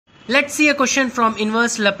Let's see a question from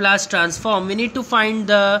inverse Laplace transform. We need to find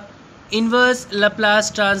the inverse Laplace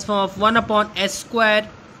transform of 1 upon s square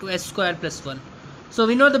to s square plus 1. So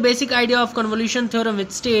we know the basic idea of convolution theorem,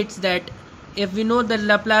 which states that if we know the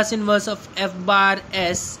Laplace inverse of f bar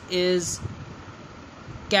s is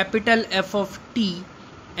capital F of t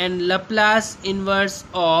and Laplace inverse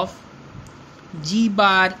of g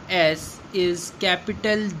bar s is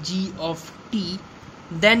capital G of t,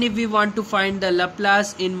 then if we want to find the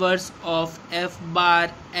Laplace inverse of f bar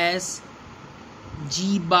s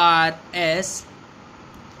g bar s,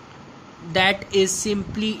 that is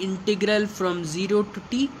simply integral from 0 to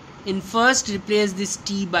t. In first, replace this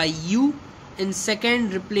t by u. In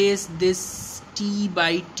second, replace this t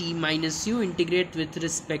by t minus u. Integrate with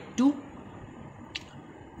respect to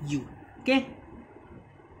u. Okay.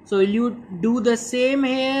 So will you do the same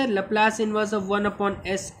here? Laplace inverse of 1 upon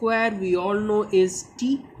s square we all know is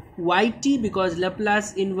t. Why t? Because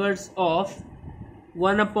Laplace inverse of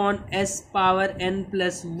 1 upon s power n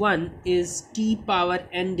plus 1 is t power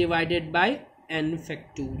n divided by n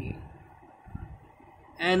factorial.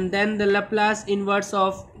 And then the Laplace inverse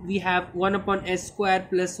of, we have 1 upon s square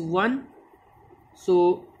plus 1.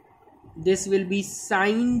 So this will be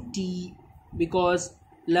sine t, because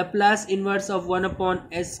Laplace inverse of 1 upon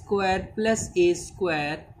s square plus a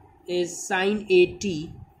square is sine at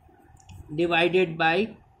divided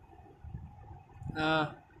by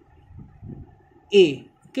a.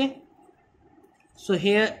 Okay, so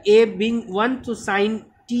here a being 1, so sine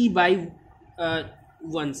t by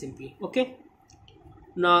 1 simply. Okay,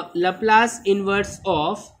 now Laplace inverse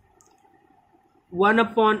of 1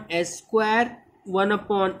 upon s square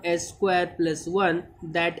plus 1,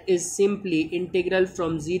 that is simply integral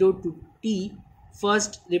from 0 to t.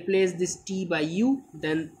 First replace this t by u,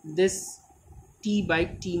 then this t by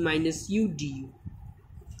t minus u du.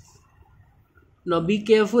 Now be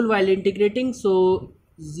careful while integrating. So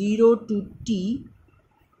 0 to t,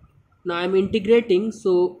 now I am integrating,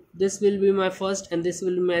 so this will be my first and this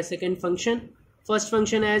will be my second function. First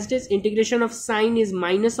function as it is, integration of sine is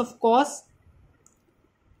minus of cos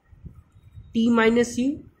t minus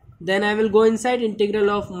u. Then I will go inside, integral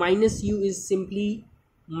of minus u is simply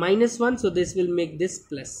minus 1, so this will make this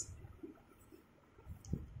plus,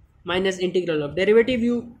 minus integral of derivative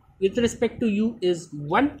u with respect to u is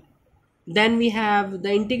 1. Then we have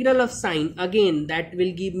the integral of sine, again that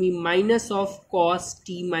will give me minus of cos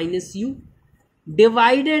t minus u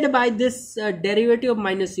divided by this derivative of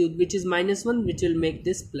minus u, which is minus 1, which will make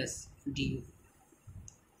this plus du.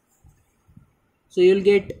 So you will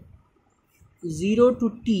get 0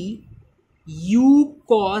 to t u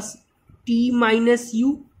cos t minus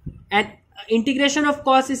u, and integration of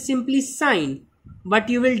cos is simply sine, but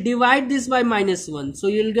you will divide this by minus 1, so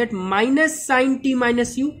you will get minus sine t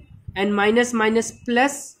minus u and minus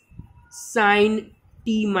plus sine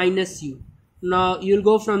t minus u. Now you will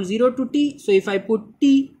go from 0 to t, so if I put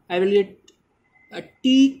t, I will get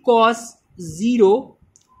t cos 0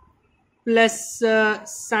 plus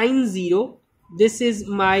sine 0. This is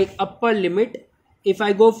my upper limit. If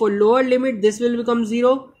I go for lower limit, this will become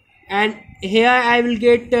 0, and here I will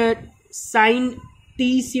get sine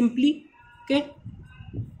t simply. Okay,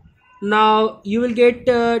 now you will get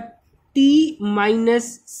t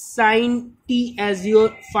minus sine t as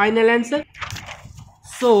your final answer.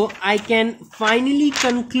 So I can finally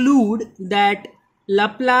conclude that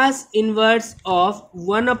Laplace inverse of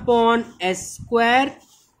 1 upon s square,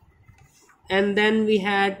 and then we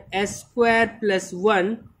had s square plus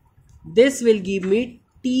 1, this will give me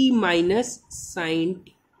t minus sine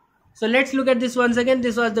t. So let's look at this once again.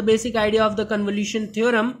 This was the basic idea of the convolution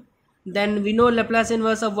theorem. Then we know Laplace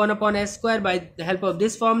inverse of 1 upon s square by the help of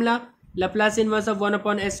this formula, Laplace inverse of 1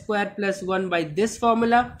 upon s square plus 1 by this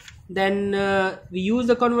formula. Then we use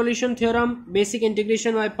the convolution theorem, basic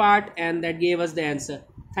integration by part, and that gave us the answer.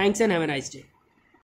 Thanks and have a nice day.